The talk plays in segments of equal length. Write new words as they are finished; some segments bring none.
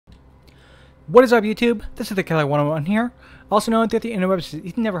What is up, YouTube? This is the Killer 101 here, also known through the interwebs as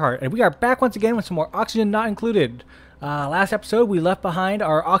Ethan Neverheart, and we are back once again with some more Oxygen Not Included. Last episode, we left behind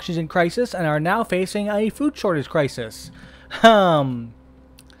our oxygen crisis and are now facing a food shortage crisis. In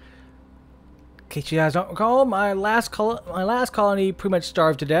case you guys don't recall, my last colony pretty much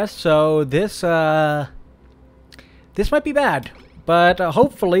starved to death, so this might be bad. But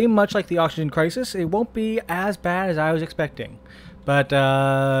hopefully, much like the oxygen crisis, it won't be as bad as I was expecting. But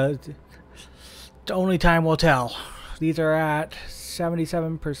only time will tell. These are at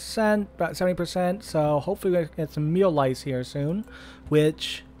 77%, about 70%, so hopefully we're going to get some meal lice here soon,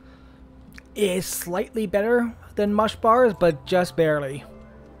 which is slightly better than mush bars, but just barely.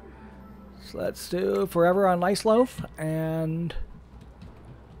 So let's do Forever on Lice Loaf, and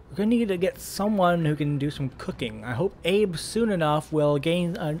we're going to need to get someone who can do some cooking. I hope Abe soon enough will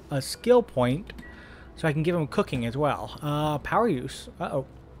gain a skill point so I can give him cooking as well. Power use. Uh-oh.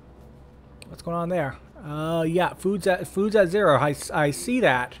 What's going on there? Yeah, food's at 0. I see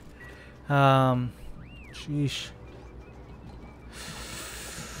that. Sheesh.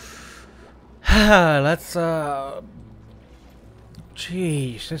 Let's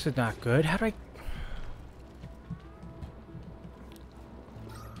Jeez, this is not good. How do I...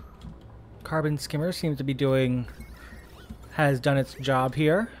 Carbon skimmer seems to be has done its job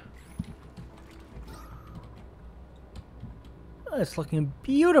here. It's looking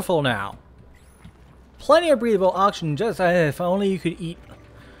beautiful now. Plenty of breathable oxygen. Just if only you could eat.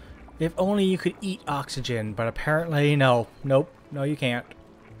 If only you could eat oxygen, but apparently no. Nope. No, you can't.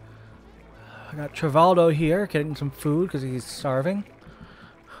 I got Travaldo here getting some food because he's starving.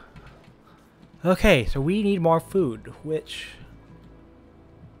 Okay, so we need more food. Which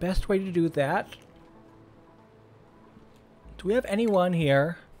best way to do that? Do we have anyone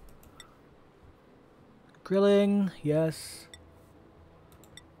here? Grilling, yes.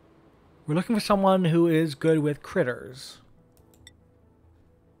 We're looking for someone who is good with critters.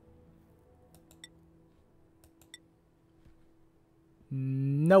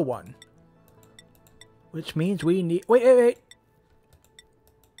 No one. Which means we need... Wait.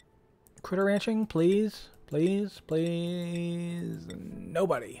 Critter ranching, please. Please.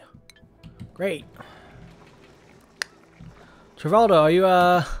 Nobody. Great. Travaldo, are you,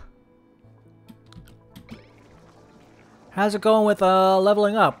 how's it going with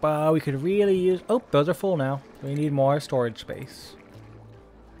leveling up? We could really use... Oh, those are full now. We need more storage space.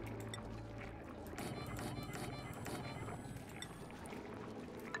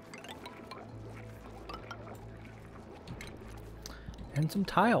 And some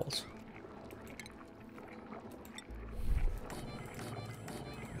tiles.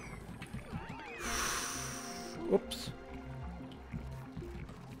 Oops.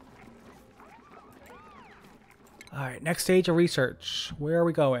 Alright, next stage of research. Where are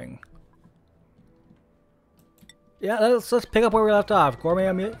we going? Yeah, let's pick up where we left off.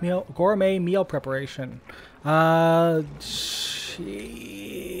 Gourmet meal preparation. Sheesh,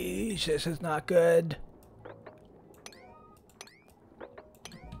 this is not good.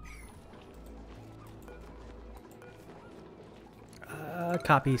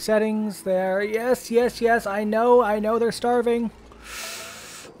 Copy settings there. Yes. I know they're starving.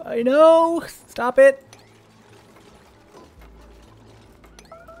 I know. Stop it.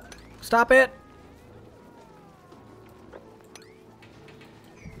 Stop it!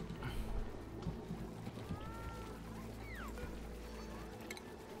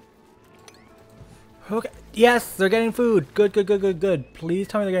 Okay. Yes, they're getting food. Good. Please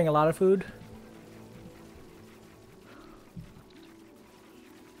tell me they're getting a lot of food.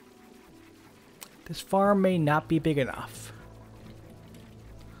 This farm may not be big enough.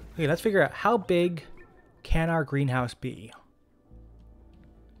 Okay, let's figure out how big can our greenhouse be.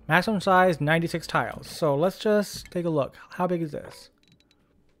 Maximum size, 96 tiles. So let's just take a look. How big is this?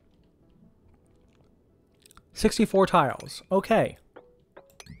 64 tiles. Okay.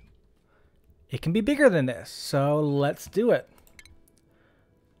 It can be bigger than this. So let's do it.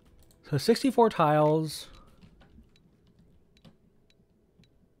 So 64 tiles.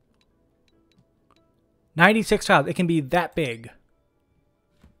 $96 tiles. It can be that big.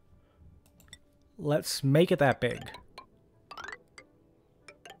 Let's make it that big.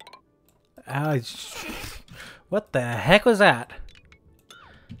 What the heck was that?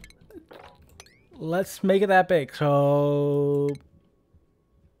 Let's make it that big. So,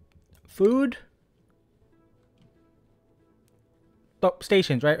 food. Oh,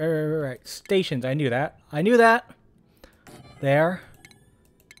 stations. Right. Stations. I knew that. There.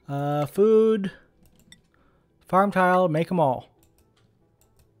 Food. Farm tile. Make them all.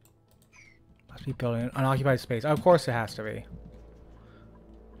 Must be building an unoccupied space. Of course it has to be.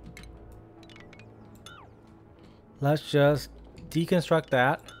 Let's just deconstruct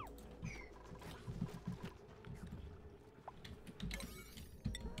that.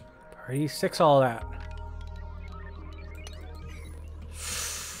 Already 6 all that.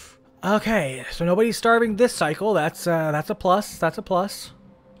 Okay, so nobody's starving this cycle. That's a plus. That's a plus.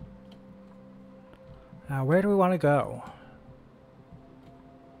 Now, where do we want to go?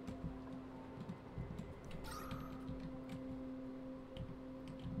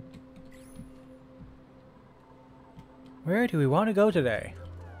 Where do we want to go today?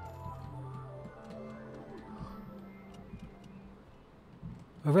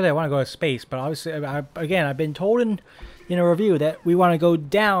 Well, really, I want to go to space, but obviously, again, I've been told in a review that we want to go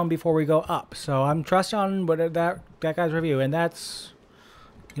down before we go up. So I'm trusting on what that guy's review, and that's,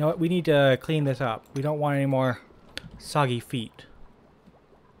 you know what, we need to clean this up. We don't want any more soggy feet.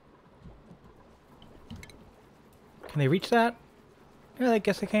 Can they reach that? Yeah, I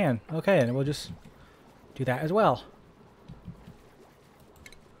guess they can. Okay, and we'll just do that as well.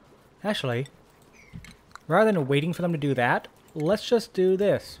 Actually, rather than waiting for them to do that, let's just do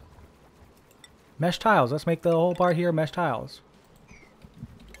this. Mesh tiles. Let's make the whole part here mesh tiles.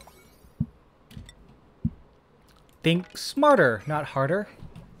 Think smarter, not harder.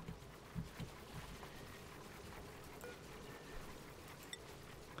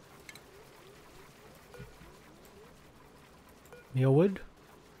 Mealwood.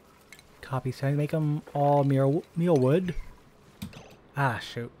 Copy setting. Make them all mealwood. Ah,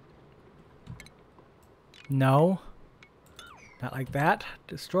 shoot. No. Not like that.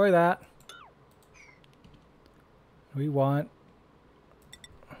 Destroy that. We want...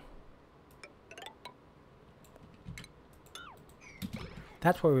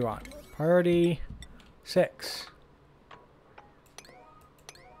 That's what we want. Priority 6.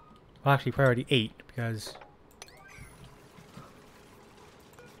 Well, actually priority 8, because...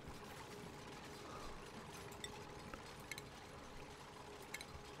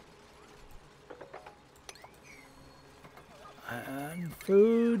 And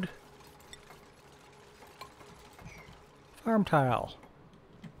food. Farm tile.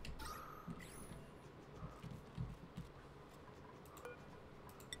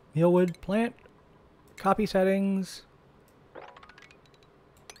 Mealwood plant. Copy settings.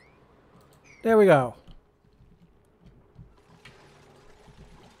 There we go.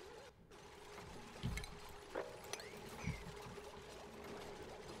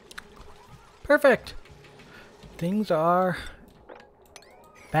 Perfect. Things are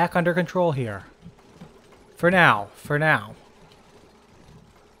back under control here. For now. For now.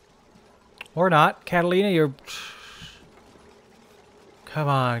 Or not. Catalina, you're... Come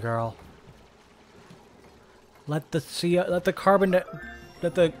on, girl. Let the carbon...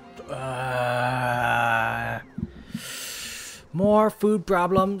 Let the... More food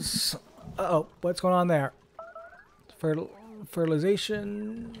problems. Uh-oh. What's going on there?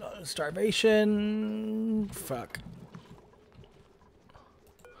 Fertilization. Starvation. Fuck.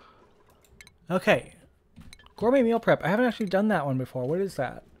 Okay. Gourmet meal prep. I haven't actually done that one before. What is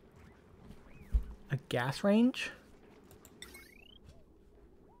that? A gas range?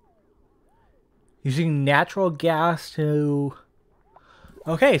 Using natural gas to...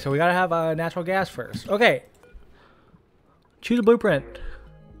 Okay, so we gotta have natural gas first. Okay. Choose a blueprint.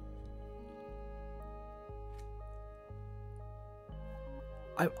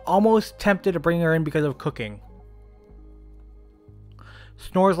 I'm almost tempted to bring her in because of cooking.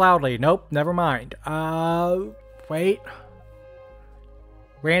 Snores loudly. Nope, never mind. Wait.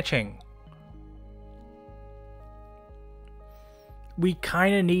 Ranching. We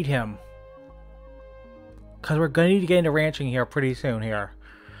kind of need him. Because we're going to need to get into ranching here pretty soon here.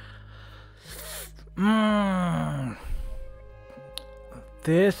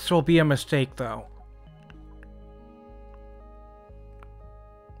 This will be a mistake, though.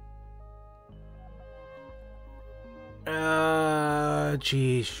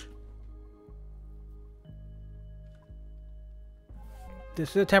 Jeez.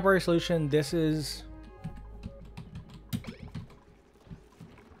 This is a temporary solution. This is...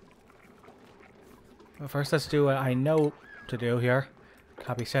 Well, first, let's do what I know to do here.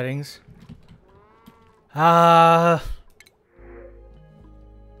 Copy settings. Jeez.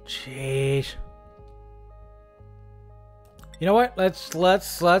 You know what? Let's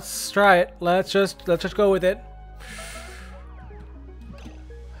try it. Let's just go with it.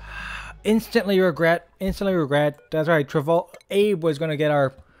 Instantly regret. Instantly regret. That's right. Abe was gonna get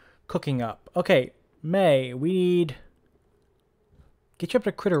our cooking up. Okay, May. We need... Get you up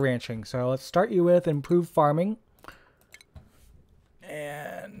to critter ranching. So let's start you with improved farming.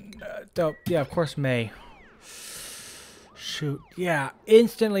 And, yeah, of course, May. Shoot. Yeah,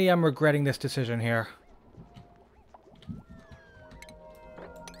 instantly I'm regretting this decision here.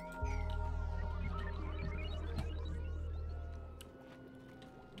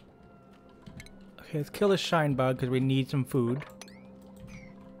 Okay, let's kill this shine bug because we need some food.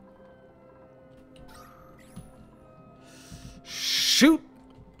 Shoot!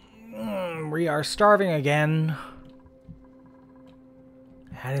 We are starving again.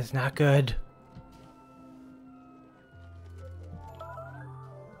 That is not good.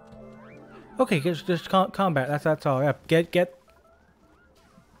 Okay, just combat. That's all. Yep. Get.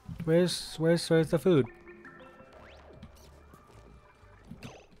 Where's the food?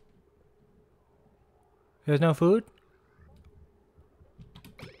 There's no food?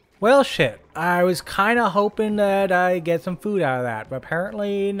 Well, shit. I was kind of hoping that I get some food out of that, but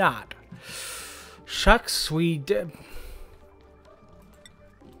apparently not. Shucks, we did.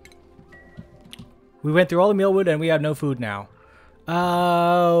 We went through all the mealwood and we have no food now.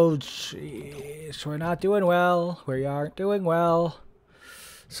 Oh, jeez. We're not doing well. We aren't doing well.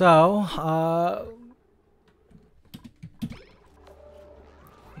 So,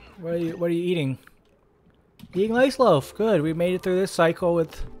 what are you eating? Eating ice loaf. Good. We made it through this cycle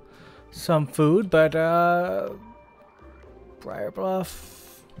with some food, but Briar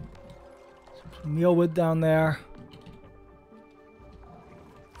Bluff, some mealwood down there.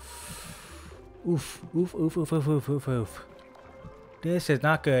 Oof, oof, oof, oof, oof, oof, oof, oof. This is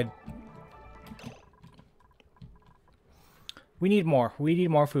not good. We need more. We need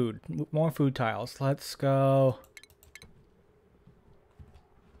more food. More food tiles. Let's go.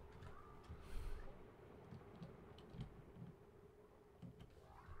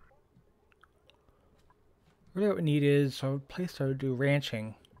 Really what we need is a place to do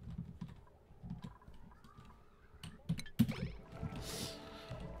ranching.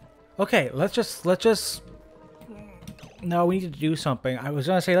 Okay, let's just no, we need to do something. I was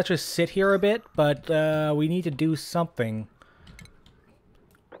gonna say let's just sit here a bit, but we need to do something.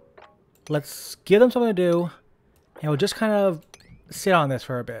 Let's give them something to do, and we'll just kind of sit on this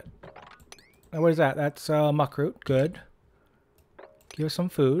for a bit. Now, what is that? That's muckroot. Good. Give us some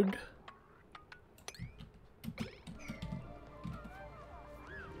food.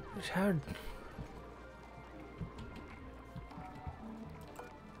 How...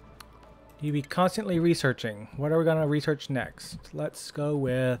 You be constantly researching. What are we gonna research next? Let's go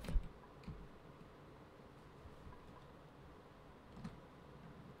with...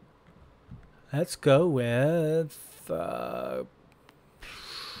 Let's go with...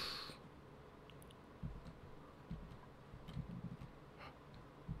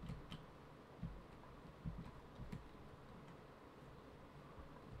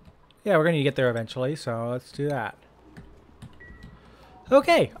 Yeah, we're gonna need to get there eventually, so let's do that.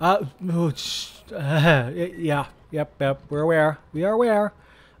 Okay. Yeah. Yep. We're aware. We are aware.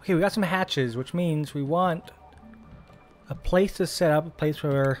 Okay, we got some hatches, which means we want a place to set up, a place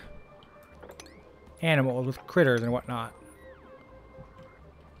for animals with critters and whatnot.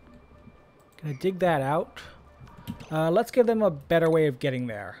 Gonna dig that out. Let's give them a better way of getting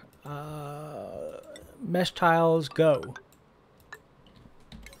there. Mesh tiles, go.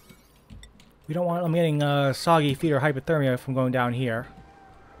 We don't want them getting soggy feet or hypothermia from going down here.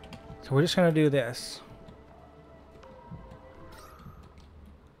 So we're just going to do this.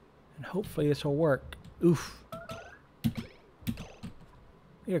 And hopefully this will work. Oof.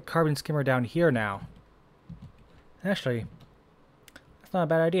 We got a carbon skimmer down here now. Actually, that's not a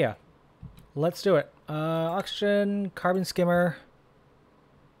bad idea. Let's do it. Oxygen, carbon skimmer.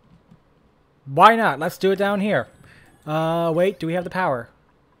 Why not? Let's do it down here. Wait, do we have the power?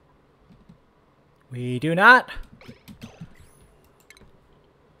 We do not.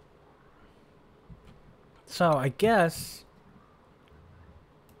 So I guess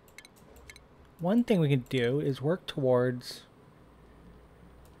one thing we can do is work towards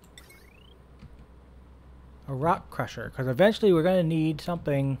a rock crusher, because eventually we're going to need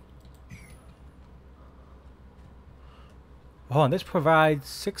something. Hold on, this provides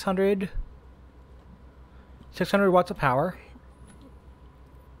 600 watts of power.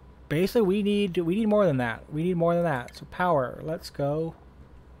 Basically, we need more than that. We need more than that. So power, let's go.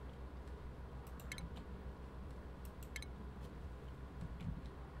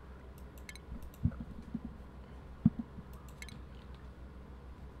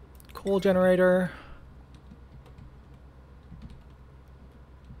 Coal generator.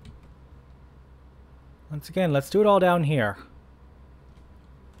 Once again, let's do it all down here.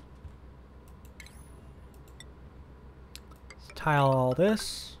 Let's tile all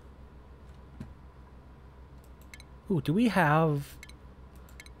this. Ooh, do we have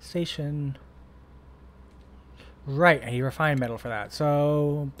station? Right, I need refined metal for that.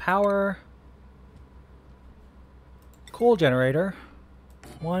 So power, coal generator,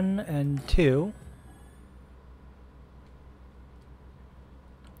 1 and 2.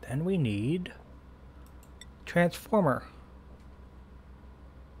 Then we need transformer.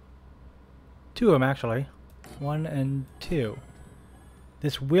 2 of them, actually. 1 and 2.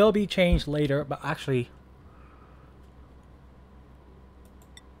 This will be changed later, but actually...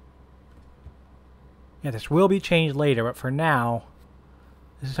 yeah, this will be changed later, but for now,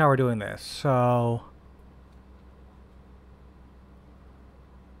 this is how we're doing this. So...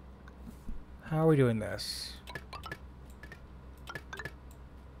 how are we doing this?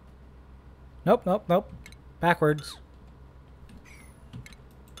 Nope, nope, nope. Backwards.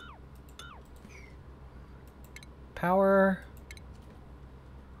 Power.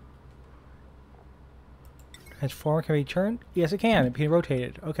 Transformer can be turned? Yes, it can. It can be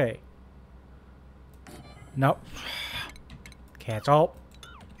rotated. Okay. Nope. Cancel.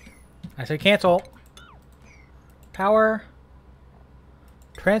 I said cancel. Power.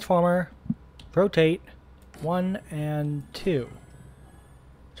 Transformer. Rotate. 1 and 2.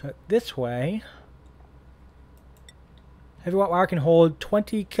 So this way, heavy watt wire can hold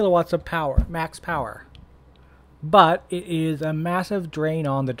 20 kilowatts of power, max power. But it is a massive drain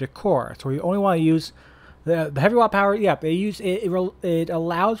on the decor. So we only want to use the heavy watt power. Yeah, they use it. It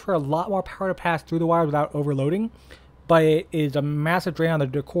allows for a lot more power to pass through the wires without overloading. But it is a massive drain on the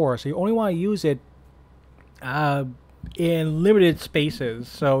decor. So you only want to use it in limited spaces.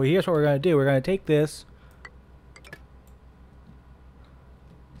 So here's what we're going to do. We're going to take this.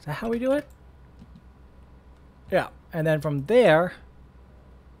 Is that how we do it? Yeah. And then from there,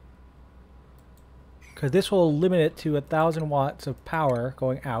 because this will limit it to 1,000 watts of power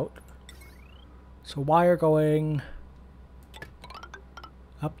going out. So wire going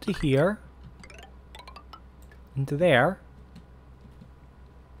up to here, into there.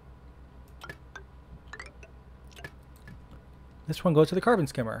 This one goes to the carbon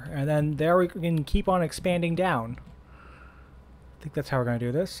skimmer. And then there we can keep on expanding down. I think that's how we're going to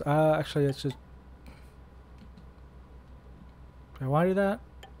do this. Actually, it's just... do I want to do that?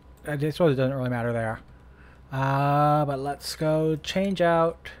 I suppose it doesn't really matter there. But let's go change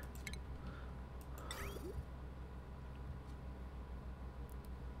out...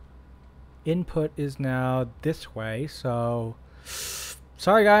 input is now this way, so...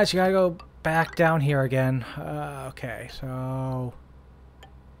 sorry guys, you gotta go back down here again. Okay, so...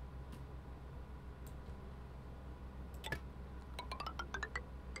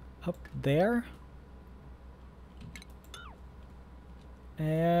 up there.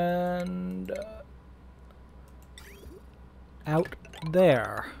 And... out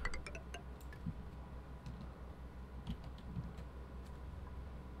there.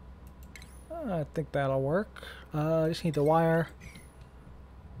 I think that'll work. I just need the wire.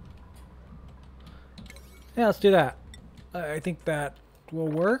 Yeah, let's do that. I think that will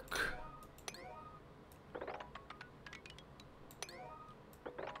work.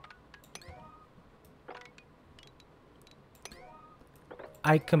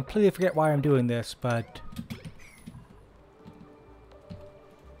 I completely forget why I'm doing this, but...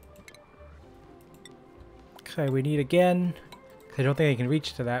 okay, we need again. I don't think I can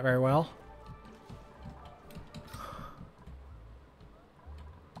reach to that very well.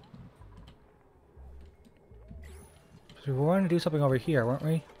 So we wanted to do something over here, weren't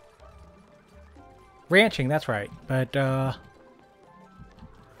we? Ranching, that's right. But,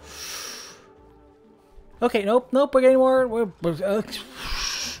 okay, nope, we're getting more...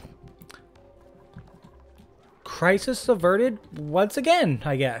 crisis averted once again,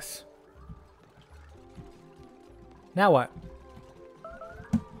 I guess. Now what?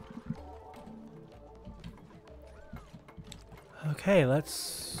 Okay,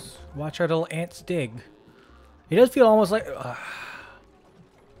 let's watch our little ants dig. It does feel almost like...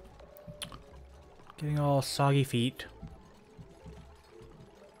 getting all soggy feet.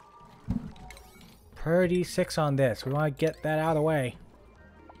 Priority 6 on this. We want to get that out of the way.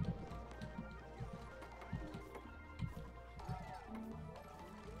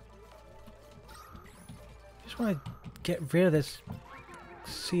 Just want to get rid of this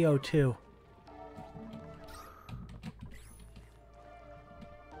CO2.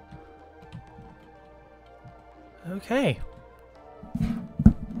 Okay.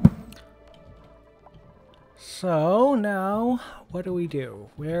 So now, what do we do?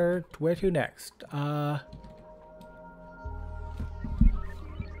 Where to next? You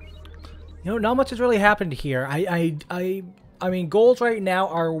know, not much has really happened here. I mean, goals right now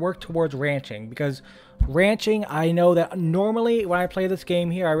are work towards ranching, because ranching, I know that normally when I play this game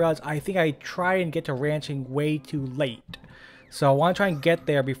here, I realize I think I try and get to ranching way too late. So I want to try and get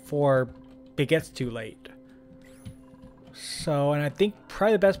there before it gets too late. So, and I think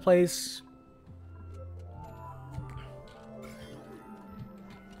probably the best place...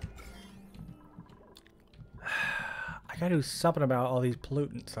 gotta do something about all these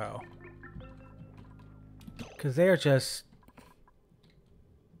pollutants, though. Because they are just...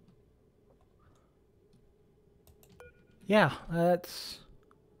 Yeah, that's...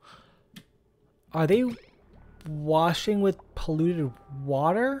 Are they washing with polluted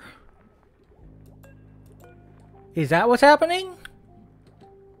water? Is that what's happening?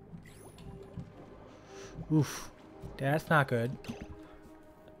 Oof. That's not good.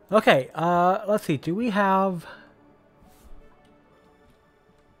 Okay, let's see. Do we have...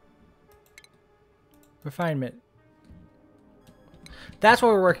 Refinement. That's what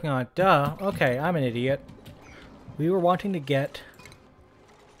we're working on. Duh. Okay, I'm an idiot. We were wanting to get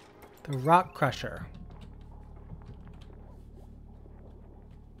the rock crusher.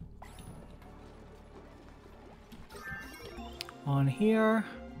 On here.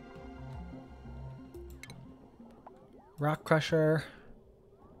 Rock crusher.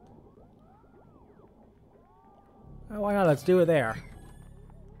 Oh, why not? Let's do it there.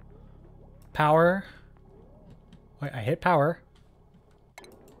 Power. Wait, I hit power.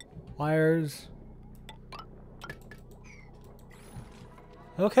 Wires.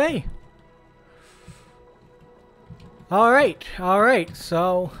 Okay. Alright, alright,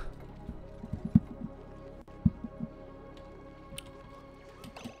 so...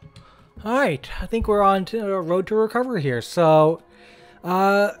 Alright, I think we're on to a road to recovery here. So,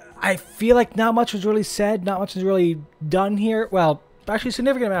 I feel like not much was really said, not much was really done here. Well, actually a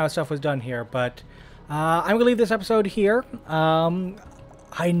significant amount of stuff was done here, but I'm going to leave this episode here.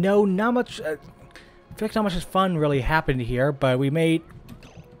 I know not much, I feel like not much fun really happened here, but we made...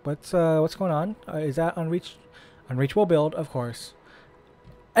 What's going on? Is that unreachable build? Of course.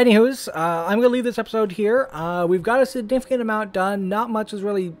 Anywho's, I'm going to leave this episode here. We've got a significant amount done. Not much is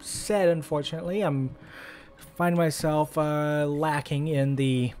really said, unfortunately. I'm finding myself lacking in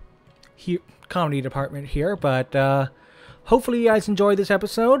the comedy department here, but hopefully you guys enjoyed this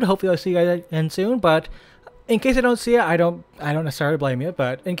episode. Hopefully I'll see you guys again soon, but in case I don't see it, I don't necessarily blame you,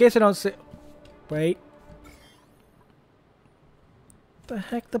 but in case I don't see... Wait. Where the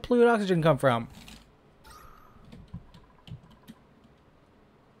heck did the polluted oxygen come from?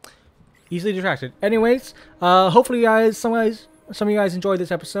 Easily distracted. Anyways, hopefully you guys, some of you guys enjoyed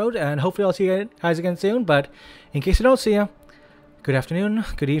this episode, and hopefully I'll see you guys again soon, but in case I don't see you, good afternoon,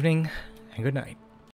 good evening, and good night.